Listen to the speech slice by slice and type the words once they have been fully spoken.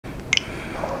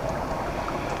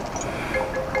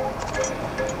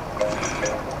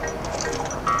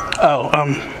Oh,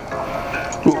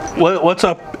 what's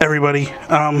up, everybody?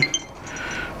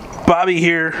 Bobby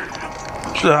here,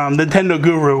 Nintendo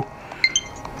Guru.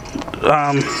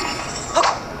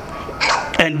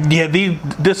 And yeah,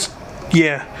 this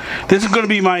is going to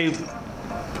be my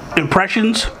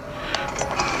impressions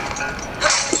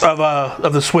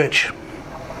of the Switch.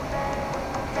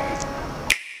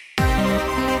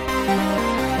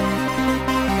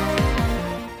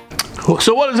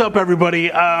 So what is up, everybody?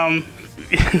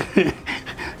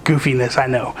 Goofiness, I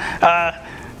know.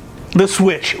 The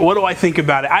Switch, what do I think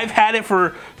about it? I've had it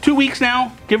for 2 weeks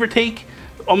now, give or take.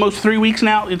 Almost 3 weeks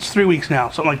now. It's 3 weeks now,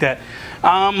 something like that.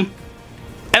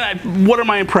 What are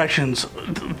my impressions?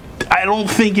 I don't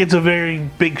think it's a very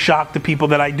big shock to people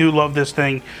that I do love this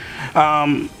thing.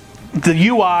 The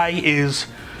UI is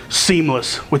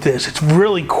seamless with this. It's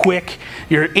really quick.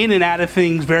 You're in and out of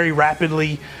things very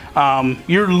rapidly.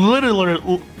 You're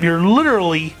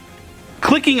literally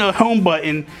clicking a home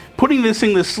button, putting this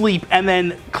thing to sleep, and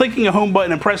then clicking a home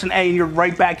button and pressing A, and you're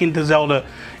right back into Zelda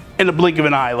in the blink of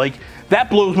an eye. Like, that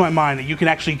blows my mind that you can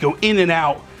actually go in and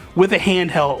out with a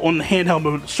handheld, on the handheld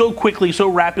mode, so quickly, so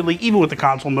rapidly, even with the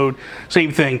console mode,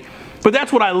 same thing. But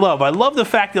that's what I love. I love the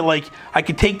fact that, like, I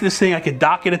could take this thing, I could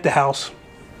dock it at the house,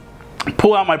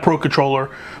 pull out my Pro Controller,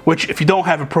 which, if you don't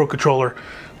have a Pro Controller,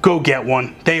 go get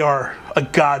one. They are a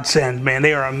godsend, man.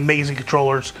 They are amazing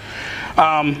controllers.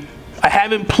 I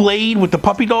haven't played with the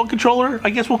puppy dog controller,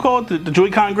 I guess we'll call it, the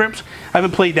Joy-Con grips. I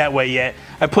haven't played that way yet.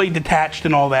 I played detached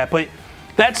and all that, but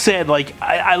that said, like,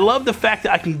 I love the fact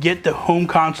that I can get the home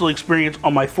console experience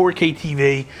on my 4K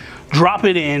TV, drop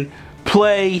it in,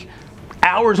 play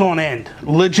hours on end,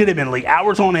 legitimately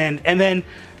hours on end, and then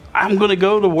I'm gonna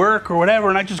go to work or whatever,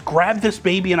 and I just grab this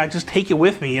baby and I just take it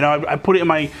with me. You know, I put it in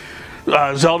my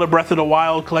Zelda Breath of the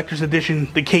Wild Collector's Edition,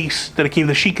 the case that it came,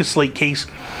 the Sheikah Slate case.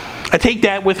 I take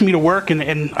that with me to work and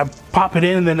I pop it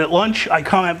in, and then at lunch I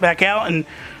come back out. And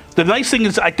the nice thing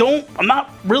is I'm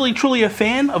not really truly a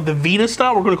fan of the Vita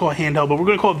style. We're going to call it handheld, but we're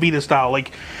going to call it Vita style.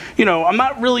 Like, you know, I'm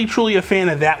not really truly a fan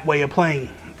of that way of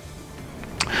playing.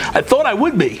 I thought I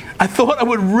would be. I thought I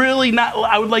would really not.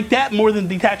 I would like that more than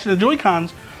detaching the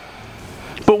Joy-Cons.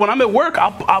 But when I'm at work,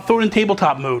 I'll throw it in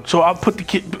tabletop mode. So I'll put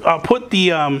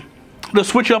the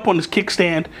Switch up on this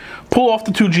kickstand, pull off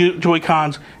the two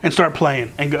Joy-Cons, and start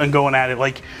playing and going at it.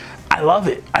 Like, I love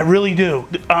it. I really do.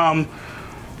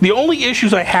 The only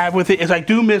issues I have with it is I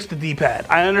do miss the D-pad.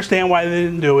 I understand why they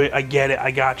didn't do it. I get it.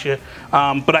 I got you.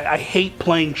 But I hate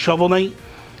playing Shovel Knight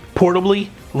portably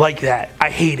like that. I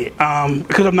hate it.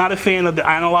 Because I'm not a fan of the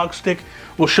analog stick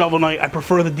with Shovel Knight. I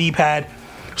prefer the D-pad.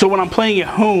 So when I'm playing at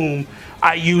home,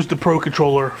 I use the Pro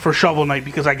Controller for Shovel Knight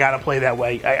because I gotta play that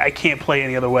way. I can't play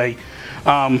any other way.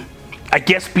 I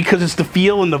guess because it's the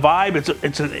feel and the vibe.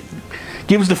 It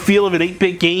gives the feel of an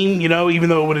 8-bit game, you know, even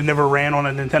though it would have never ran on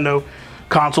a Nintendo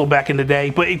console back in the day.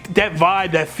 But that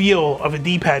vibe, that feel of a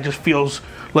D-pad just feels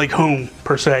like home,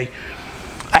 per se.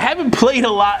 I haven't played a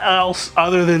lot else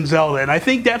other than Zelda, and I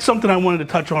think that's something I wanted to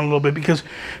touch on a little bit, because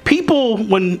people,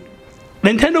 when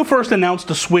Nintendo first announced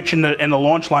the Switch in the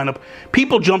launch lineup,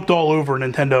 people jumped all over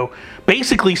Nintendo,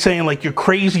 basically saying, like, you're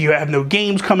crazy, you have no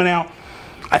games coming out.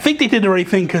 I think they did the right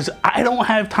thing, because I don't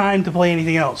have time to play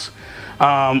anything else.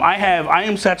 I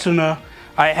Am Setsuna,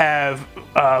 I have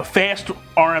Fast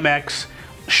RMX,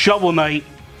 Shovel Knight,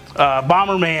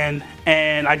 Bomberman,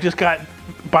 and I just got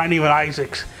Binding of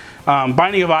Isaac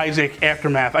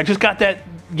Aftermath. I just got that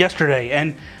yesterday,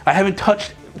 and I haven't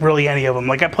touched really any of them.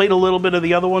 Like, I played a little bit of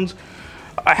the other ones.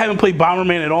 I haven't played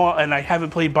Bomberman at all, and I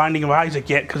haven't played Binding of Isaac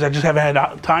yet because I just haven't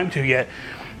had time to yet.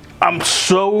 I'm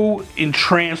so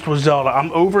entranced with Zelda.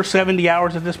 I'm over 70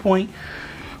 hours at this point.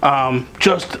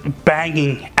 Just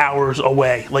banging hours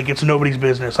away like it's nobody's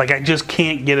business. Like, I just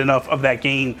can't get enough of that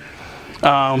game.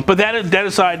 But that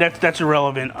aside, that's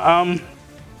irrelevant.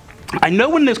 I know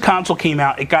when this console came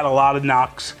out, it got a lot of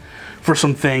knocks for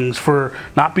some things, for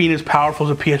not being as powerful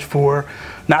as a PS4,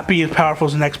 not being as powerful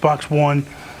as an Xbox One.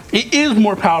 It is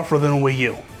more powerful than a Wii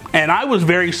U. And I was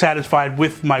very satisfied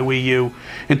with my Wii U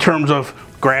in terms of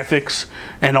graphics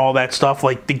and all that stuff.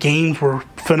 Like, the games were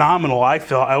phenomenal. I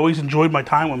always enjoyed my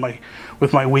time with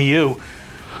my Wii U.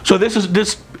 So this is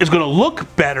going to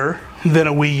look better than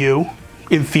a Wii U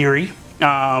in theory,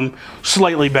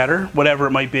 slightly better, whatever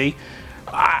it might be.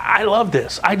 I love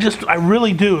this. I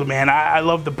really do, man. I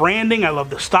love the branding. I love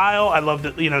the style. I love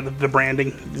the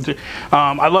branding.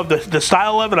 I love the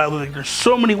style of it. There's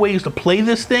so many ways to play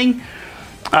this thing.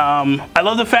 I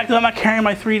love the fact that I'm not carrying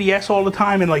my 3DS all the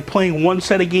time and like playing one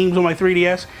set of games on my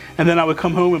 3DS, and then I would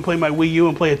come home and play my Wii U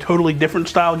and play a totally different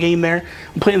style game there.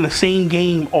 I'm playing the same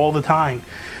game all the time.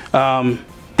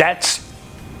 That's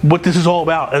what this is all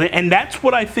about. And that's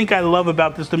what I think I love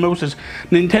about this the most, is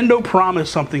Nintendo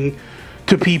promised something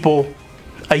to people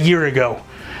a year ago.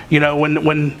 You know,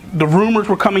 when the rumors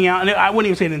were coming out, and I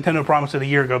wouldn't even say Nintendo promised it a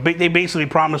year ago, but they basically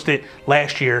promised it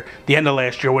last year, the end of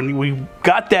last year, when we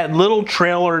got that little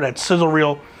trailer, that sizzle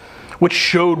reel, which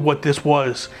showed what this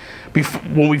was.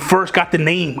 When we first got the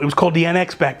name, it was called the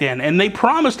NX back then, and they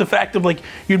promised the fact of, like,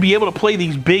 you'd be able to play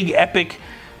these big, epic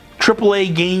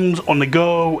AAA games on the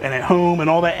go and at home and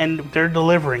all that, and they're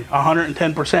delivering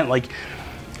 110%. Like,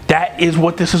 that is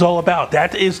what this is all about.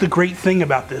 That is the great thing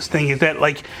about this thing, is that,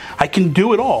 like, I can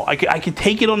do it all. I can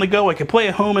take it on the go. I can play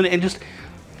at home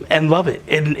and love it.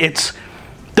 And it's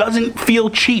doesn't feel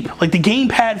cheap. Like, the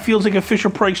gamepad feels like a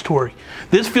Fisher-Price toy.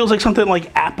 This feels like something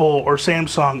like Apple or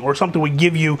Samsung or something would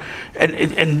give you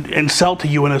and sell to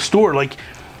you in a store. Like,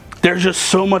 there's just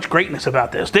so much greatness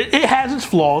about this. It has its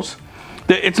flaws.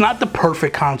 It's not the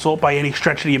perfect console by any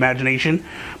stretch of the imagination,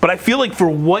 but I feel like for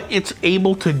what it's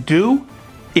able to do,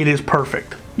 it is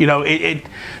perfect. You know,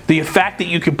 the fact that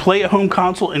you can play a home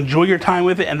console, enjoy your time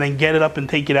with it, and then get it up and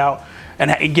take it out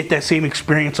and get that same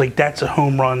experience, like, that's a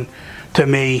home run to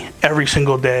me every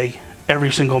single day,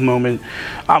 every single moment.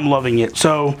 I'm loving it.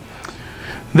 So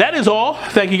that is all.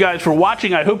 Thank you guys for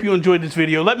watching. I hope you enjoyed this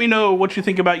video. Let me know what you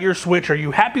think about your Switch. Are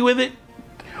you happy with it?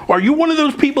 Or are you one of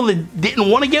those people that didn't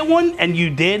want to get one and you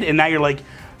did, and now you're like,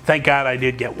 thank God I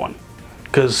did get one,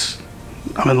 because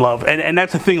I'm in love. And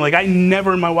that's the thing, like, I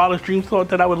never in my wildest dreams thought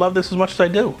that I would love this as much as I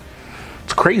do.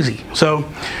 It's crazy. So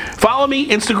follow me,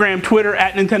 Instagram, Twitter,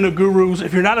 at Nintendo Gurus.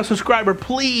 If you're not a subscriber,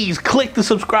 please click the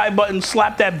subscribe button,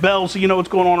 slap that bell so you know what's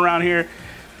going on around here.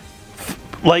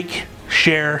 Like,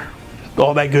 share,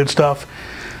 all that good stuff.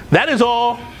 That is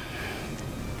all.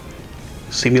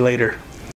 See me later.